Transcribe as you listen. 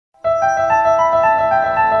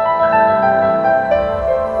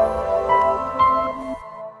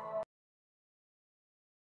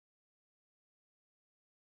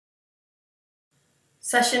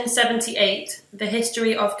Session 78, The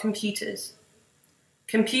History of Computers.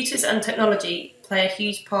 Computers and technology play a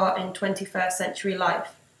huge part in 21st century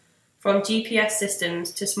life, from GPS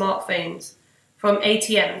systems to smartphones, from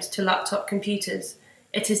ATMs to laptop computers.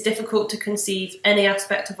 It is difficult to conceive any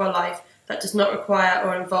aspect of our life that does not require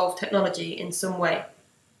or involve technology in some way.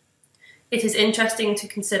 It is interesting to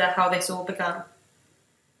consider how this all began.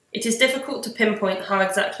 It is difficult to pinpoint how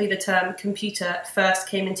exactly the term computer first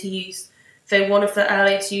came into use, though one of the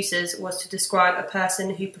earliest uses was to describe a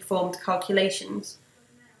person who performed calculations.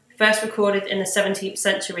 First recorded in the 17th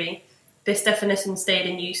century, this definition stayed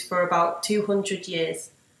in use for about 200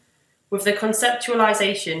 years. With the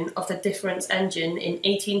conceptualization of the difference engine in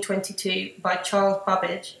 1822 by Charles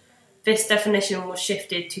Babbage, this definition was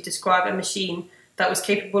shifted to describe a machine that was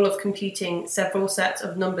capable of computing several sets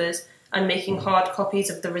of numbers and making hard copies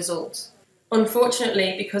of the results.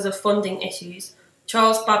 Unfortunately, because of funding issues,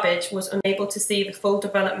 Charles Babbage was unable to see the full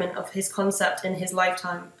development of his concept in his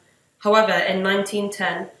lifetime. However, in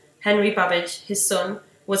 1910, Henry Babbage, his son,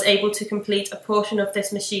 was able to complete a portion of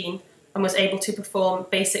this machine and was able to perform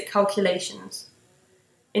basic calculations.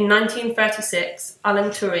 In 1936,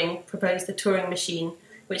 Alan Turing proposed the Turing machine,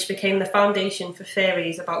 which became the foundation for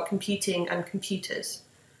theories about computing and computers.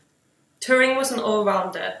 Turing was an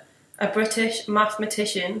all-rounder, a British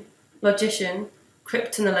mathematician, logician,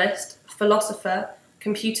 cryptanalyst, philosopher,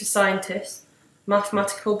 computer scientist,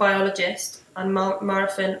 mathematical biologist, and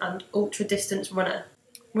marathon and ultra-distance runner.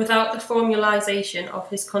 Without the formalization of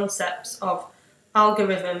his concepts of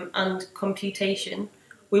algorithm and computation,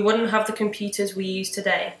 we wouldn't have the computers we use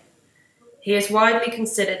today. He is widely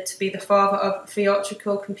considered to be the father of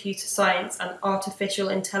theoretical computer science and artificial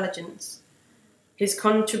intelligence. His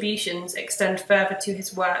contributions extend further to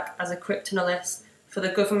his work as a cryptanalyst for the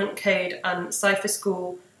government code and cipher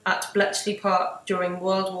school at Bletchley Park during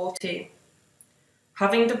World War II.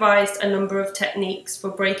 Having devised a number of techniques for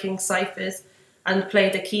breaking ciphers and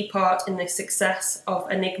played a key part in the success of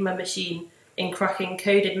Enigma machine in cracking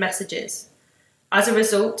coded messages. As a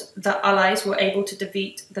result, the Allies were able to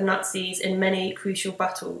defeat the Nazis in many crucial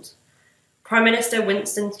battles. Prime Minister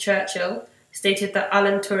Winston Churchill stated that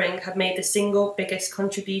Alan Turing had made the single biggest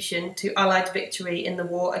contribution to Allied victory in the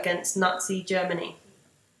war against Nazi Germany.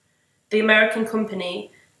 The American company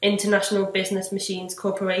International Business Machines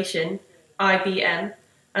Corporation, IBM,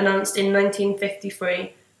 announced in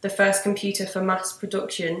 1953 the first computer for mass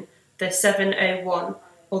production, the 701,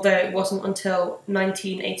 although it wasn't until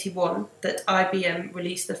 1981 that IBM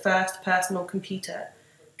released the first personal computer,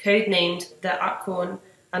 codenamed the Acorn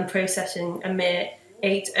and processing a mere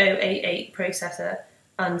 8088 processor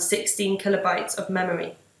and 16 kilobytes of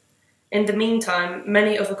memory. In the meantime,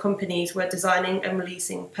 many other companies were designing and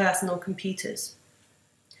releasing personal computers.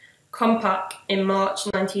 Compaq in March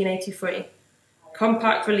 1983.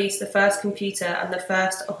 Compaq released the first computer and the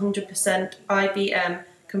first 100% IBM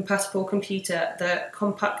compatible computer, the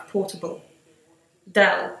Compaq Portable.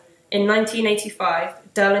 Dell. In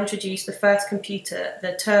 1985, Dell introduced the first computer,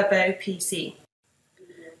 the Turbo PC.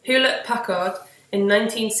 Hewlett-Packard. In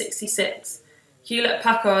 1966,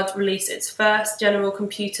 Hewlett-Packard released its first general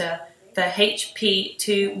computer, the HP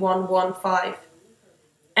 2115.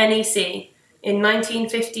 NEC. In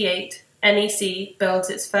 1958, NEC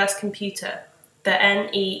builds its first computer, the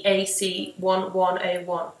NEAC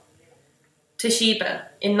 1101. Toshiba.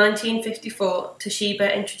 In 1954,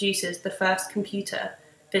 Toshiba introduces the first computer,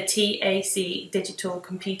 the TAC digital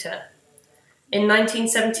computer. In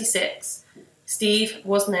 1976, Steve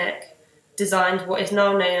Wozniak designed what is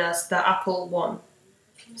now known as the Apple I.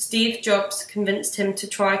 Steve Jobs convinced him to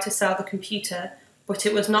try to sell the computer, but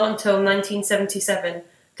it was not until 1977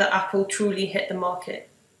 that Apple truly hit the market.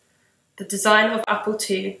 The design of Apple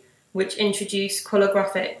II, which introduced colour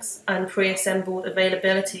graphics and pre-assembled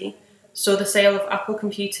availability, saw the sale of Apple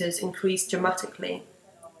computers increase dramatically.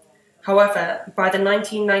 However, by the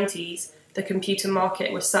 1990s, the computer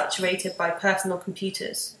market was saturated by personal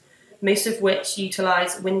computers, most of which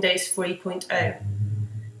utilise Windows 3.0,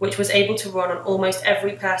 which was able to run on almost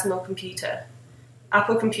every personal computer.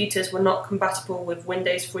 Apple computers were not compatible with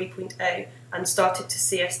Windows 3.0 and started to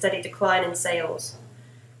see a steady decline in sales.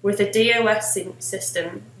 With the DOS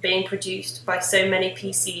system being produced by so many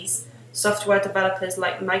PCs, software developers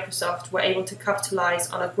like Microsoft were able to capitalise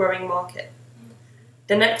on a growing market.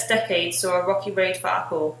 The next decade saw a rocky road for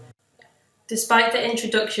Apple. Despite the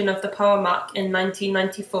introduction of the Power Mac in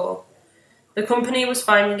 1994, the company was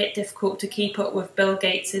finding it difficult to keep up with Bill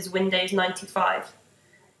Gates' Windows 95.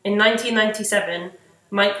 In 1997,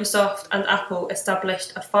 Microsoft and Apple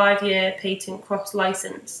established a 5-year patent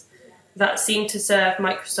cross-license that seemed to serve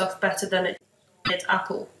Microsoft better than it did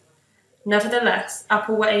Apple. Nevertheless,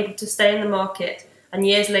 Apple were able to stay in the market and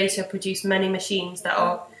years later produce many machines that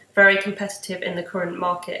are very competitive in the current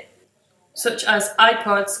market, such as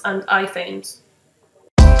iPods and iPhones.